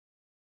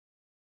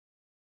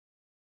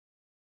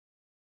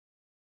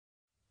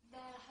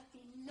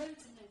been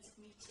loads and loads of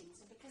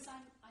meetings, and because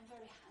I'm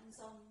very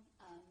hands-on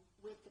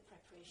with the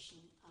preparation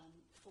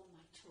for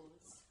my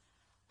tours,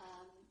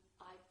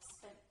 I've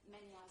spent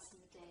many hours in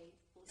the day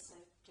also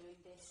doing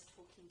this,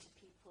 talking to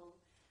people,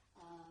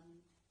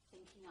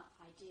 thinking up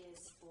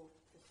ideas for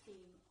the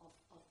theme of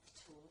the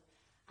tour,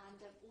 and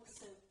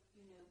also,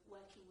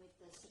 working with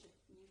the sort of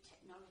new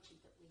technology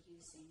that we're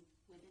using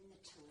within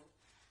the tour.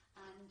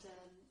 And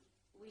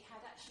we had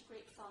actually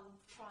great fun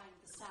trying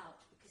this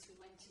out, because we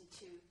went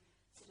into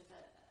sort of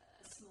a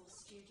small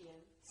studio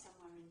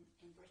somewhere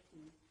in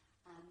Britain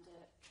and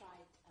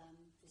tried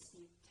this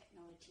new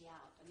technology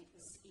out, and it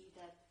was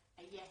either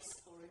a yes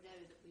or a no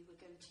that we were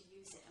going to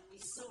use it, and we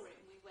saw it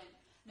and we went,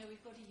 no,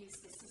 we've got to use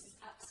this is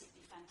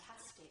absolutely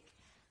fantastic.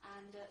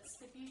 And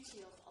it's the beauty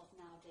of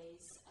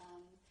nowadays,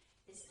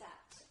 is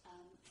that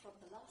from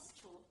the last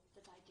tour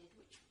that I did,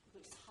 which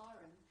was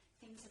Harem,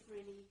 things have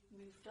really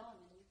moved on,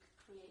 and you could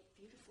create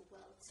beautiful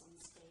worlds on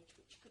stage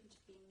which couldn't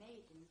have been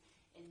made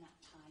in that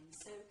time.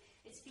 So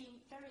it's been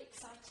very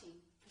exciting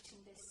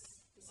putting this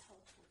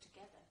whole tour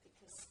together,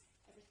 because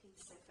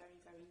everything's so very,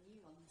 very new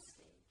on the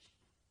stage.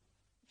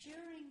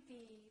 During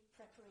the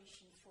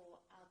preparation for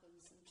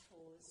albums and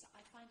tours, I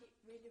find it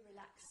really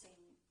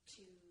relaxing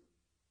to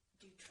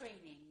do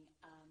training,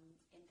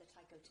 in that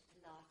I go to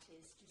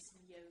Pilates, do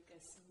some yoga,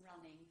 some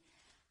running,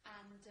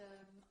 and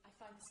I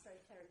find this very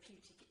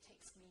therapeutic. It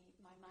takes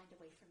my mind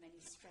away from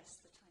any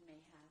stress that I may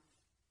have.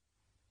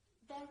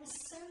 There are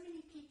so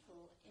many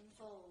people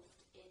involved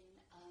in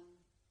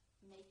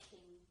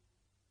making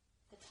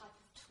the type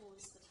of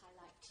tours that I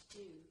like to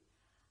do.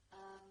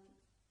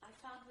 I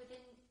found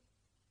within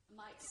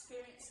my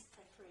experience of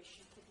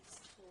preparation for these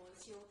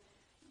tours,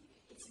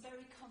 it's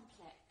very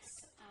complex,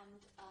 and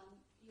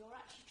you're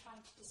actually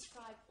trying to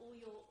describe all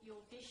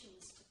your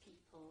visions to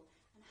people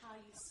and how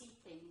you see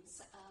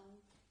things,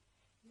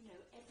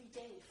 every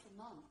day for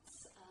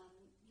months.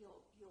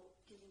 You're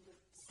dealing with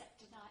set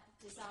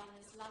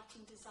designers,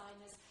 lighting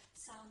designers,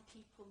 sound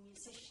people,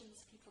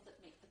 musicians, people that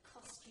make the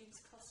costumes,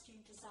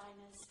 costume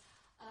designers.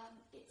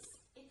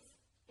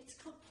 It's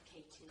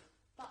complicated,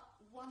 but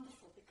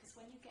wonderful, because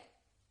when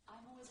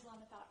I'm always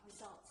one about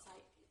results.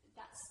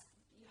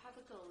 You have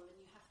a goal and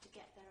you have to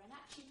get there, and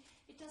actually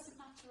it doesn't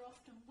matter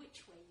often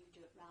which way you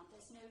do it round.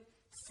 There's no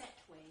set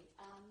way,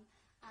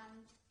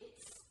 and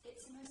it's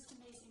the most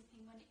amazing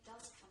thing when it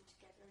does come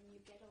together and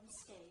you get on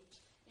stage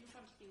in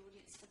front of the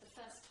audience for the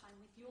first time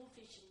with your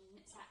vision,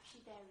 and it's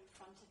actually there in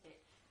front of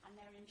it and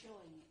they're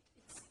enjoying it.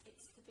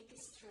 It's the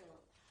biggest thrill,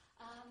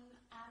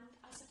 and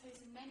I suppose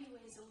in many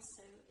ways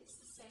also it's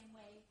the same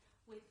way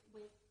with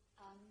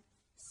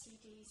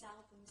CDs,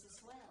 albums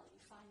as well. You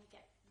finally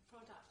get the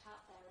product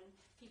out there and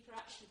people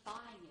are actually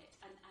buying it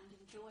and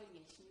enjoying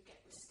it, and you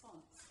get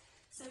response.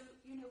 So,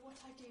 what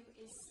I do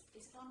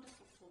is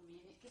wonderful for me,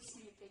 and it gives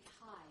me a big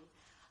high.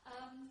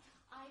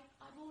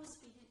 I've always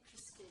been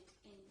interested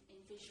in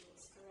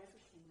visuals for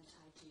everything that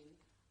I do,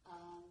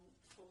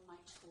 for my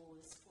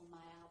tours, for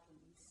my albums.